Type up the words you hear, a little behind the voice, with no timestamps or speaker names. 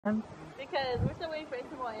Because we're still waiting for it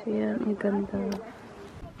to boil. Ayan, ang ganda.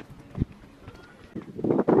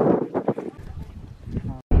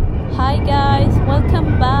 Hi guys!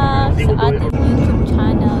 Welcome back sa ating YouTube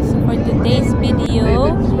channel. So for today's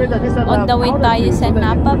video, on the way tayo sa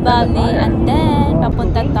Napa Valley and then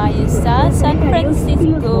papunta tayo sa San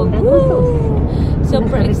Francisco. Woo!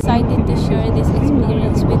 Super excited to share this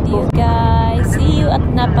experience with you guys. See you at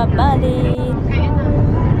Napa Valley!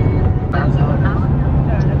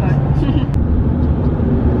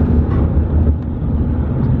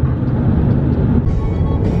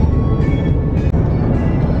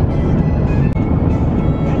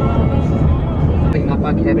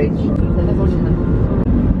 Cabbage.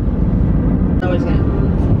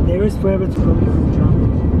 There is forever to go from John.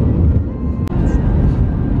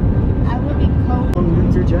 I will be cold.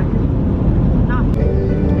 Winter jacket.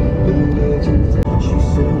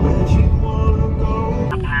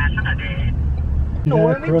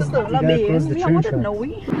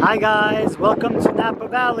 Hi guys, welcome to Napa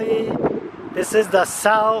Valley. This is the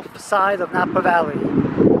south side of Napa Valley.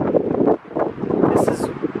 This is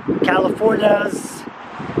California's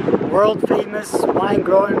world famous wine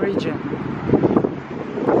growing region.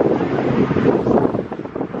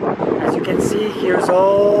 As you can see, here's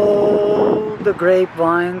all the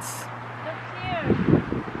grapevines. Look here.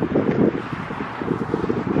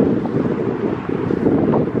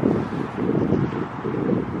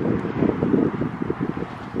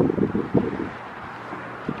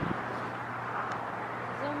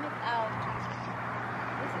 Zoom it out.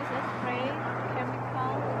 This is a spray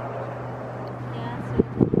chemical. Yeah, so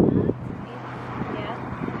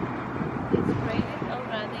it's sprayed it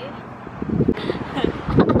already.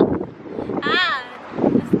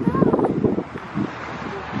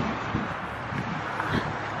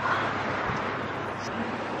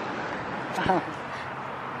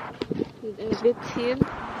 A bit here.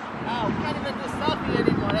 Oh, we can't even do selfie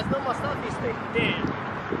anymore. There's no more selfie stick. Damn.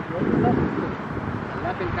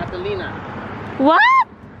 Nothing, Catalina. What?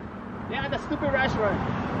 Yeah, the stupid restaurant.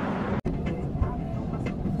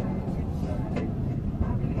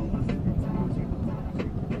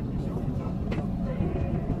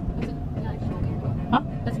 Huh?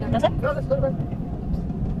 That's it? No, let's go back.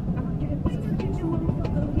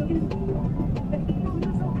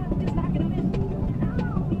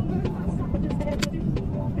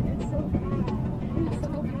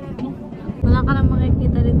 Wala ka na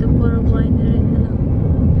makikita dito, puro winery na lang.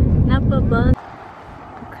 Napa Valley.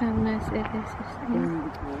 Look how nice it is.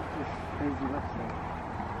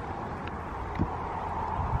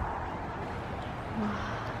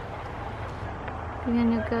 Tingnan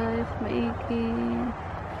nyo guys, maigi.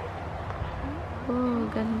 Oh,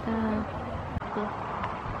 ganda.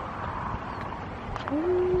 I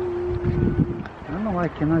don't know why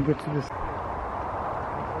I cannot get to this.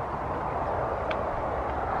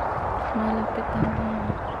 Malapit na lang.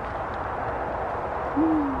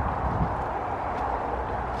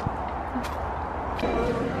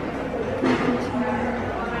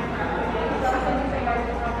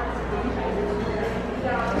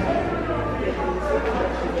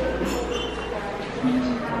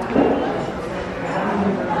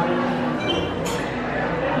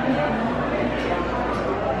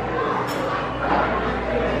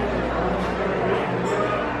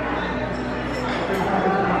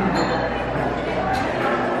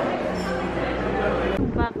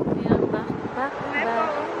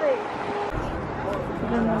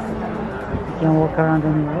 You can walk around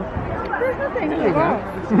anywhere. There's nothing There you go. wrong.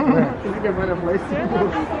 I think I found a place. I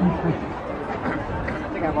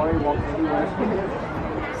think I've already walked everywhere.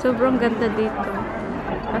 Sobrang ganda dito.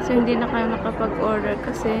 Kasi hindi na kayo nakapag-order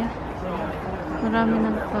kasi marami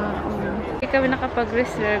ng tao. Hindi kami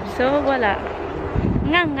nakapag-reserve. So, wala.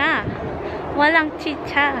 Nga. Walang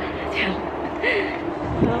chicha.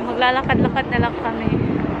 So, maglalakad-lakad na lang kami.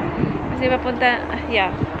 Kasi papunta,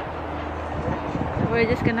 yeah. We're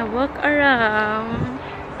just gonna walk around.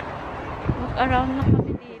 Walk around na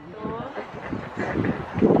kami dito.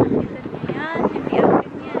 Nakita niyo yan. Hindi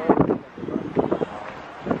akin yan.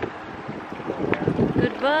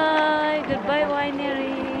 Goodbye. Goodbye,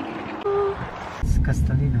 winery. It's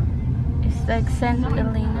Castellino. It's like St.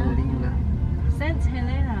 Helena. St.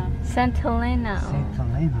 Helena. St. Helena. St.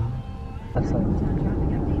 Helena. That's light.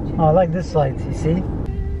 Oh, I like this light, you see?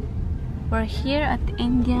 We're here at the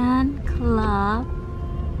Indian Club.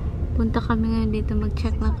 Punta kami ngayon dito.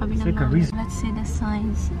 Mag-check lang kami ng mga. Let's see the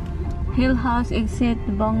signs. Hill House, Exit,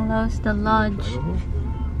 Bungalows, The Lodge.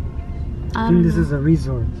 I think this is a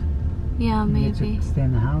resort. Yeah, You get maybe. to stay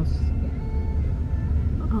in the house.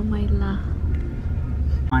 Oh my la.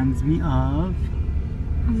 Reminds me of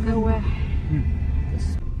Ang ganda.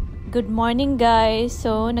 Good morning guys!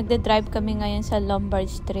 So, nagde-drive kami ngayon sa Lombard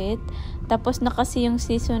Street. Tapos na kasi yung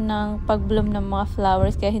season ng pag-bloom ng mga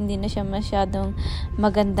flowers kaya hindi na siya masyadong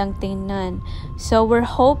magandang tingnan. So, we're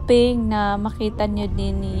hoping na makita nyo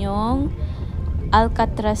din yung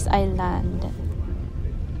Alcatraz Island.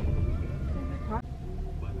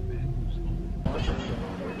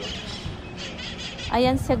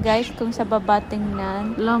 Ayan siya guys, kung sa baba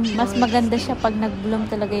tingnan, mas maganda siya pag nag-bloom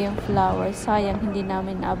talaga yung flowers. Sayang, hindi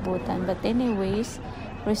namin naabutan. But anyways,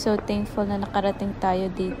 we're so thankful na nakarating tayo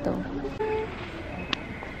dito.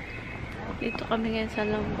 Dito kami ngayon sa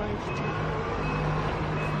Lombard Street.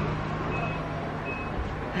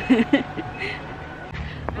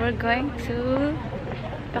 We're going to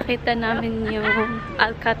pakita namin yung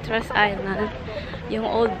Alcatraz Island, yung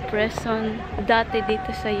old prison dati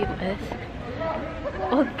dito sa US.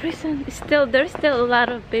 Old prison. There's still a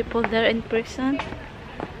lot of people there in prison.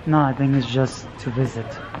 No, I think it's just to visit.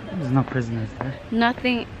 There's no prisoners there.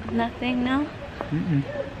 Nothing now? Mm-mm.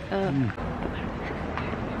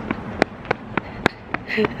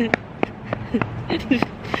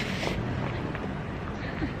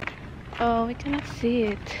 Oh, we cannot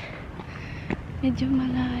see it. Medyo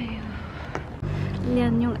malayo.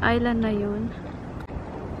 Yan, yung island na yun.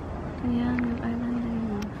 Ayan, yung island na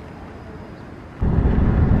yun.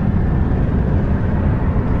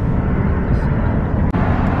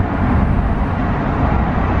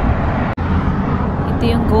 Ito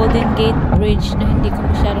yung Golden Gate Bridge na hindi ko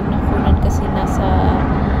masyadong nakunan kasi nasa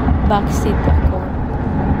backseat ako.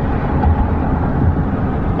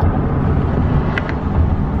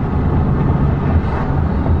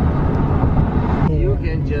 You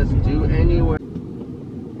can just do anywhere.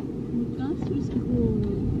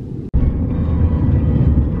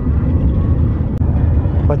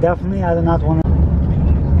 But definitely, I do not want to.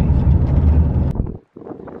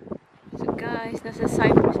 So guys, nasa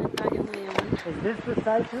Cyprus na tayo ngayon. Is this the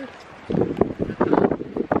Cyprus?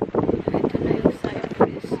 Ito na yung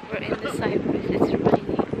Cyprus. We're in the Cyprus. It's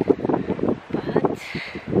raining. But,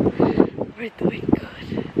 we're doing good.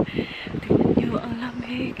 Tingnan nyo, ang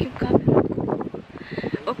lamig yung camera ko.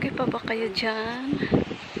 Okay pa ba kayo dyan?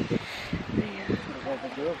 Ayan.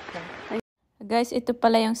 Guys, ito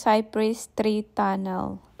pala yung Cyprus Street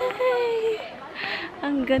Tunnel. Hey!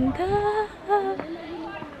 Ang ganda!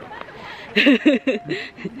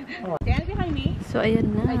 Stand behind me. So,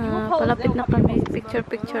 ayan na. Palapit na kami.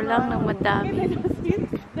 Picture-picture lang ng madami.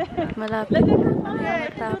 Malapit na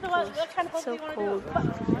matapos. So cold.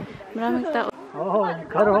 Maraming tao. Oh, you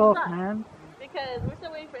cut off, man. Because we're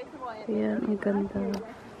still waiting for it to boil. Ayan, ang ganda.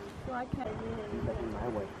 So I can't.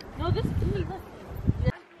 No, this is me. Look.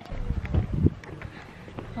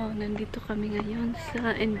 Oh, nandito kami ngayon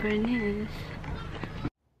sa Inverness.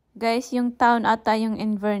 Guys, yung town ata yung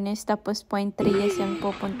Inverness, tapos Point Reyes yung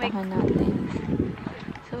pupuntahan natin.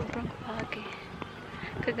 Sobrang pagi.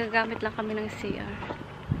 Kagagamit lang kami ng CR.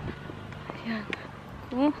 Ayan.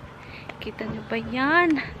 Oh, kita nyo ba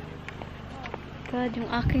yan? God,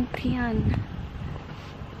 yung aking tiyan.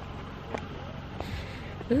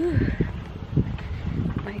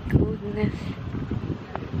 My goodness.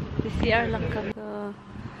 Sa CR lang kami. So,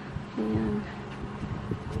 ayan.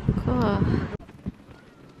 Ko.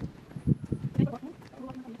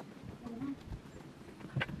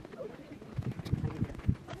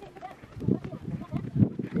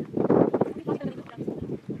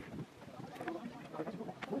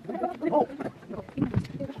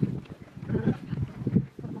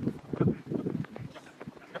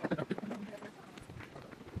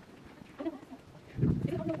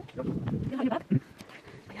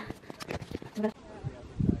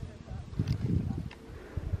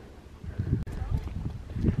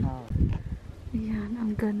 Ayan,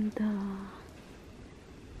 ang ganda.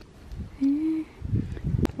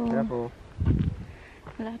 Oh, Careful.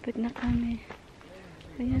 malapit na kami.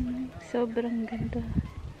 Ayan, sobrang ganda.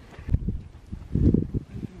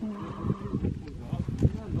 Wow.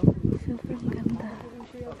 Sobrang ganda.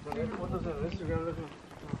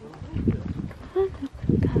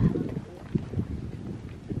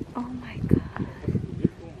 Oh my God.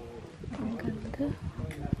 Ang ganda.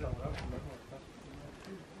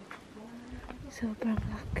 Sobrang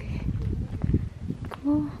laki.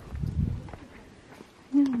 Ko.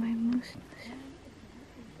 Ayan, may moose na siya.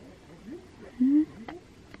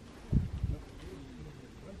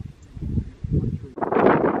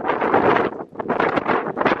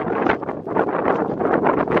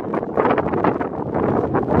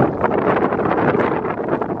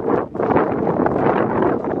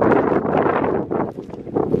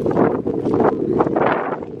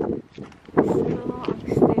 So, ang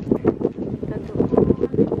steep. Totoo. Wala ka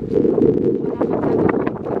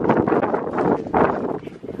talagang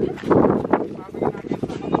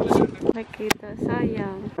makita.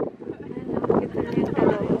 Sayang. Ayan, makita niyo yung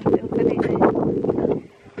dalawa. Yung kanina.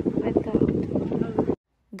 Ito.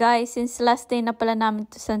 Guys, since last day na pala namin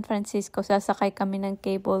to San Francisco, sasakay kami ng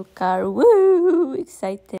cable car. Woo!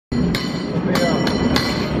 Excited.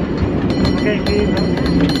 Okay,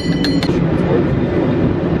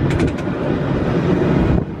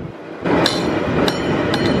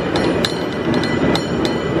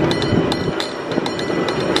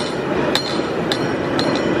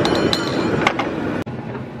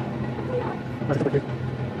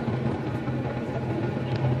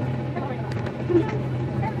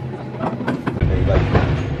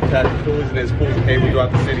 tattoos and it's cool. Hey, we go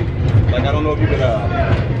out the city. Like, I don't know if you can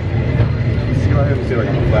see right here. Let me see if I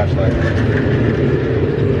got my flashlight.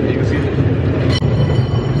 You can see this.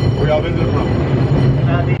 Where y'all been to the front?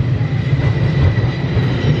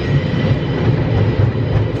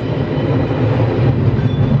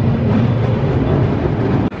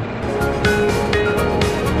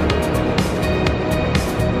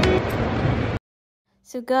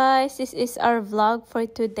 So guys, this is our vlog for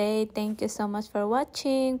today. Thank you so much for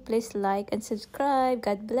watching. Please like and subscribe.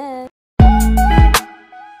 God bless.